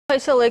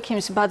ისევ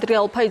ექიმს ბადრი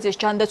ალფაიძეს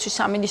ჯანდაცვის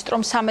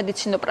სამინისტრომ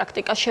სამედიცინო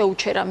პრაქტიკა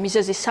შეუჩერა.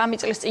 მიზეზი 3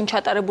 წლის წინ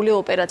ჩატარებული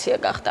ოპერაცია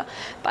გახდა.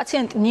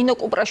 პაციენტ ნინო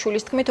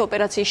კუპრაშვილის თქმით,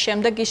 ოპერაციის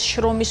შემდეგ ის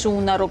შრომის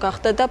უუნარო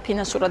გახდა და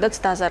ფინანსურადაც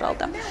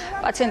დაზარალდა.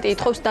 პაციენტი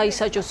ითხოვს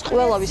დაისაჯოს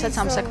ყველა, ვისაც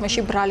ამ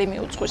საქმეში ბრალი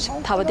მიუძღვის.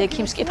 თავად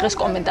ექიმს კი დღეს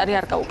კომენტარი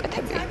არ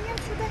გაუკეთებია.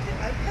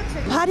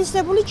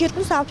 ფარისებული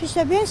ჯირკვლის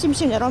ავთვისებიან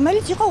სიმსივნე,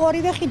 რომელიც იყო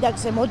ორივე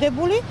ხიდაგზე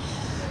მოდებული.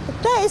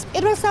 და ეს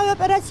პირველსავე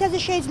ოპერაციაზე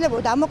შეიძლება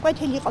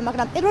ამოკვეთილი იყო,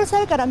 მაგრამ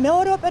პირველსავე არა,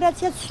 მეორე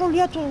ოპერაციაც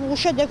სრულიად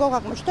უშედეგო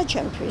აღმოჩნდა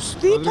ჩემთვის.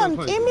 თვითონ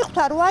კი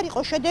მიხვდა, რომ არ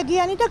იყო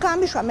შედეგიანი და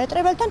გამიშვა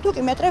მეტრეველთან, თუ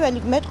კი მეტრეველი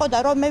მეტყოდა,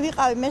 რომ მე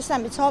ვიყავი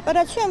მესამე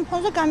საოპერაციო, ამ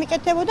ფონზე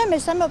გამიკეთებოდა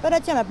მესამე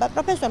ოპერაციამ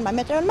პროფესორმა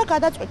მეტრეველმა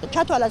გადაწყვიტა,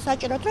 ჩათვალა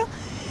საჭიროდ, რომ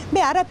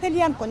მე არაფერი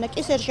არ მქონდა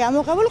კისერში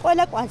ამოღებული,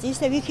 ყველა კვანძი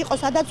ისე იქ იყო,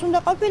 სადაც უნდა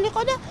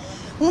ყოფილიყო და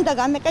უნდა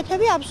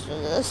გამეკეთები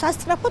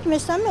სასწრაფოდ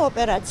მესამე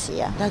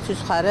ოპერაცია.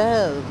 დაცვის ხარე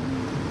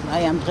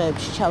აი ამ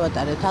დღეებში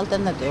ჩავატარეთ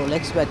ალტერნატიულ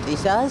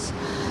ექსპერტიზას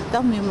და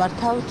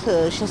მიმართავთ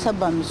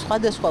შესაბამის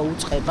სხვადასხვა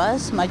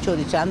უწყებას, მათ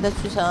შორის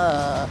ჯანდაცვის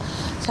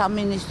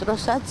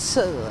სამინისტროსაც,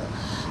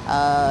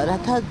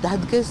 რათა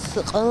დადგეს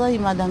ყველა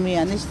იმ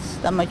ადამიანის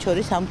და მათ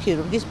შორის ამ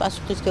ქირურგის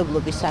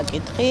პასუხისმგებლობის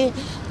საკითხი,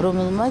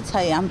 რომელმაც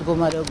აი ამ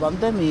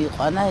მდგომარეობამდე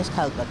მიიყვანა ეს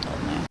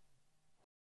ქალბატონი.